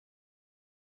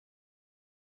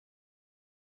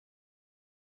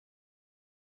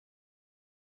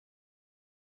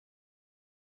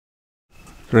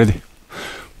Ready?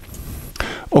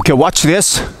 Okay, watch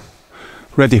this.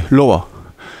 Ready, lower.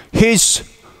 He's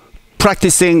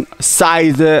practicing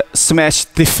side smash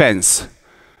defense,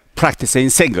 practicing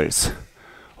singles.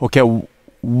 Okay,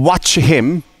 watch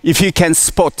him. If he can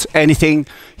spot anything,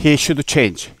 he should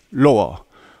change. Lower.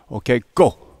 Okay,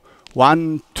 go.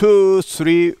 1, 2,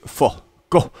 3, 4.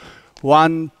 Go.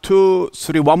 1, 2,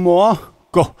 3. One more.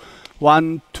 Go.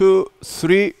 1, 2,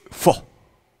 3, 4.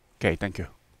 Okay, thank you.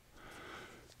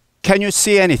 Can you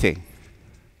see anything?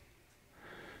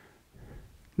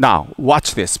 Now,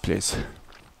 watch this, please.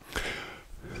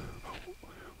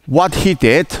 What he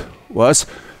did was,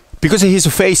 because he's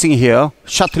facing here,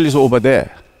 shuttle is over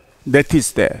there, net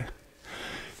is there.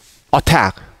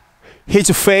 Attack. His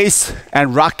face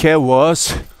and racket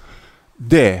was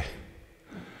there.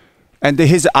 And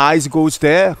his eyes goes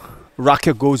there,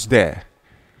 racket goes there.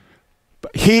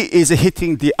 But he is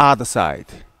hitting the other side.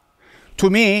 To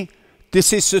me,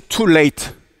 this is too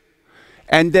late.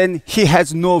 And then he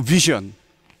has no vision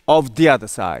of the other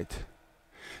side.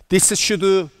 This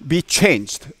should be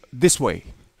changed this way.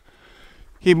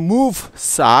 He move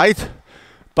side,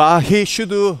 but he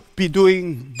should be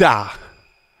doing that.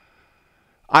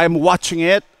 I'm watching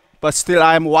it, but still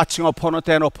I'm watching opponent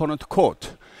and opponent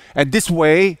court. And this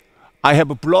way, I have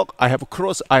a block, I have a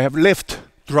cross, I have left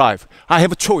drive. I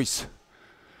have a choice.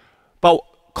 But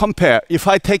compare, if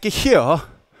I take it here,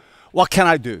 what can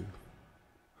I do?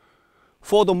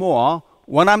 Furthermore,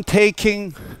 when I'm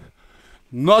taking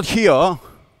not here,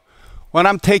 when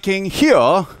I'm taking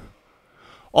here,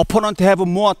 opponent have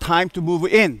more time to move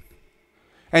in.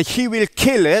 And he will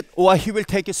kill it or he will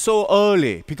take it so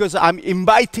early because I'm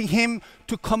inviting him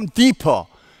to come deeper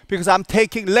because I'm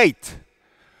taking late.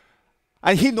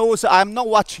 And he knows I'm not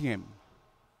watching him.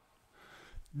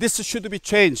 This should be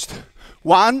changed.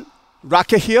 One,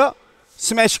 racket here,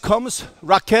 smash comes,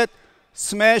 racket,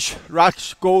 smash,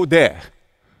 racket, go there.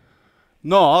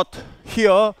 Not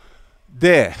here,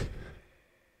 there.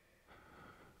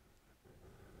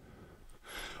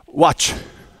 Watch.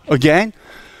 Again.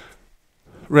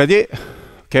 Ready?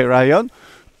 Okay, Ryan.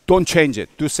 Don't change it.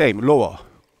 Do same. Lower.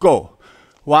 Go.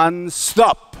 One,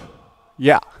 stop.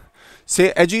 Yeah. See,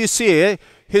 as you see,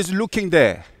 he's looking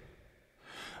there.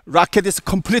 Racket is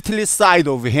completely side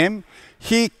of him.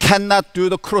 He cannot do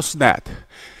the cross net.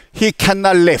 He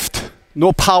cannot lift.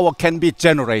 No power can be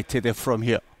generated from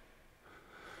here.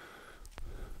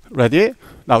 Ready?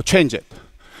 Now change it.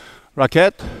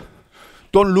 Racket.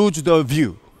 Don't lose the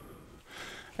view.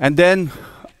 And then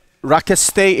racket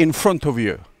stay in front of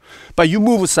you. But you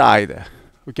move aside.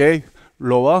 Okay?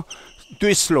 Lower. Do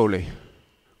it slowly.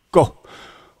 Go.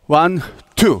 1,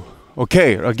 2.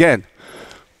 Okay, again.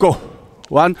 Go.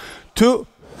 1, 2,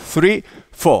 3,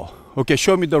 4. Okay,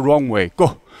 show me the wrong way.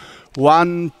 Go.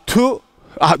 1, 2.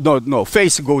 No,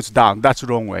 face goes down. That's the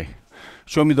wrong way.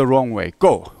 Show me the wrong way.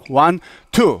 Go. 1,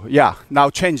 2. Yeah, now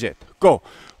change it. Go.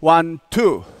 1,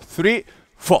 2, 3,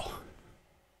 4.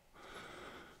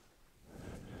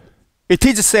 It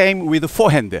is the same with the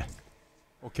forehand.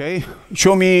 Okay,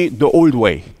 show me the old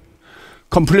way.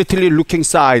 Completely looking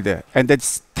side and then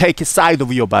take a side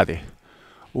of your body.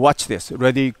 Watch this.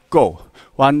 Ready, go.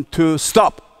 1, 2,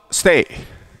 stop. Stay.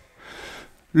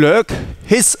 Look,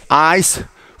 his eyes,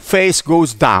 face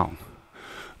goes down.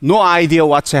 No idea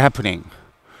what's happening.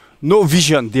 No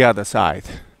vision the other side.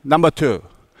 Number 2,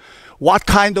 what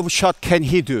kind of shot can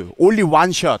he do? Only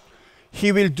one shot.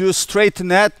 He will do straight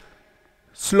net,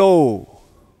 slow.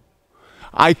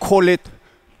 I call it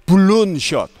balloon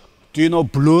shot. Do you know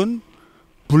balloon?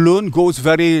 Balloon goes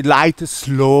very light,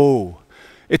 slow.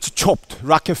 It's chopped.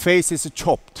 Racket face is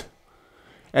chopped.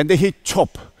 And then he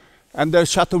chop. And the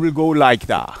shot will go like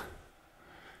that.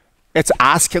 It's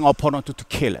asking opponent to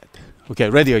kill it. Okay,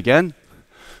 ready again?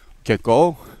 Okay,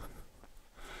 go.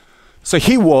 So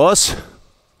he was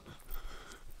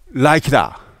like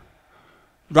that.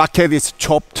 Racket is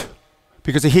chopped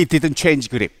because he didn't change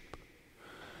grip.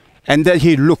 And then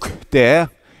he looked there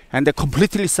and they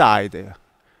completely side there.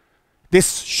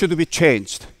 This should be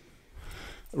changed.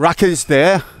 Racket is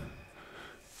there.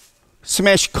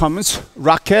 Smash comes.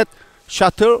 Racket,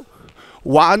 shuttle.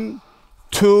 1,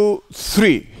 2,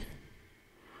 3.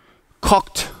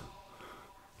 Cocked.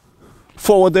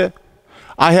 Forward.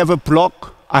 I have a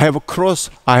block. I have a cross.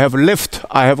 I have a lift.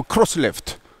 I have a cross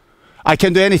lift. I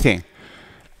can do anything.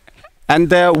 And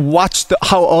watch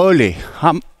how early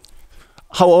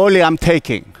I'm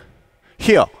taking.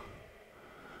 Here.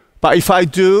 But if I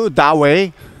do that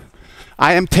way,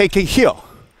 I am taking here.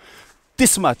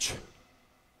 This much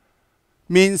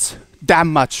means that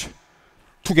much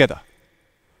together.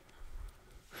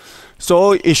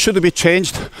 So it should be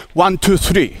changed. 1, 2,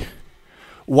 3.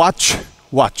 Watch,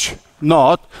 watch.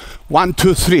 Not 1,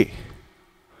 2, 3.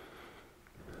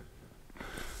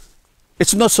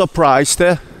 It's not surprised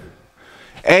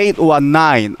 8 or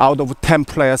 9 out of 10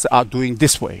 players are doing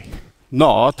this way,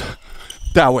 not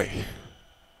that way.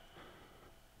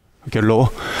 Okay, low.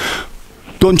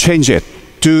 Don't change it.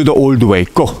 Do the old way.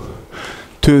 Go.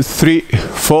 2, 3,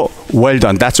 4. Well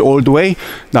done. That's all the way.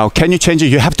 Now, can you change it?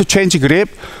 You have to change grip.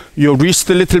 Your wrist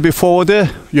a little bit forward.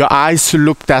 Your eyes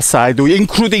look that side,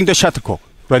 including the shuttlecock.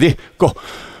 Ready? Go.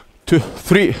 2,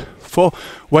 3, 4.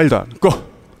 Well done. Go.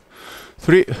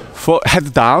 3, 4.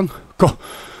 Head down. Go.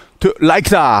 2. Like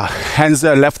that. Hands,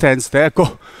 left hands there.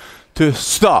 Go. 2.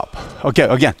 Stop. Okay.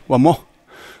 Again. One more.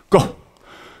 Go.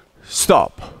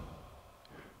 Stop.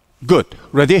 Good.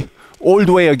 Ready? All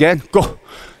the way again. Go.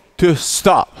 2.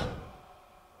 Stop.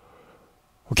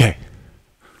 Okay.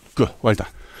 Good. Well done.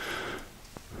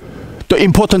 The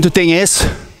important thing is,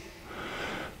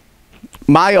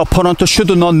 my opponent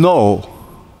should not know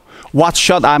what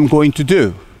shot I'm going to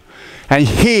do. And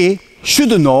he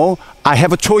should know I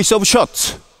have a choice of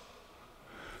shots.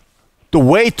 The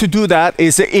way to do that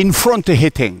is in front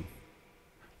hitting.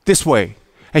 This way.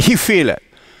 And he feel it.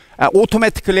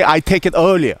 Automatically I take it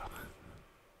earlier.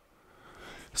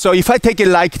 So if I take it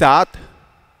like that,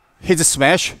 his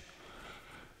smash,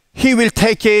 he will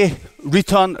take a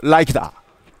return like that,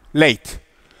 late.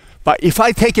 But if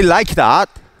I take it like that,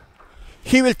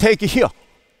 he will take it here.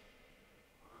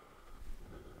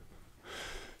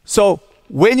 So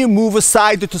when you move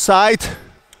side to side,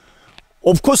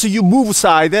 of course you move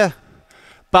side,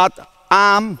 but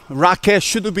arm, racket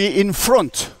should be in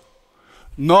front,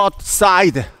 not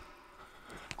side.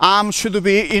 Arm should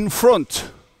be in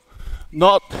front,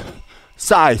 not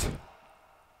side.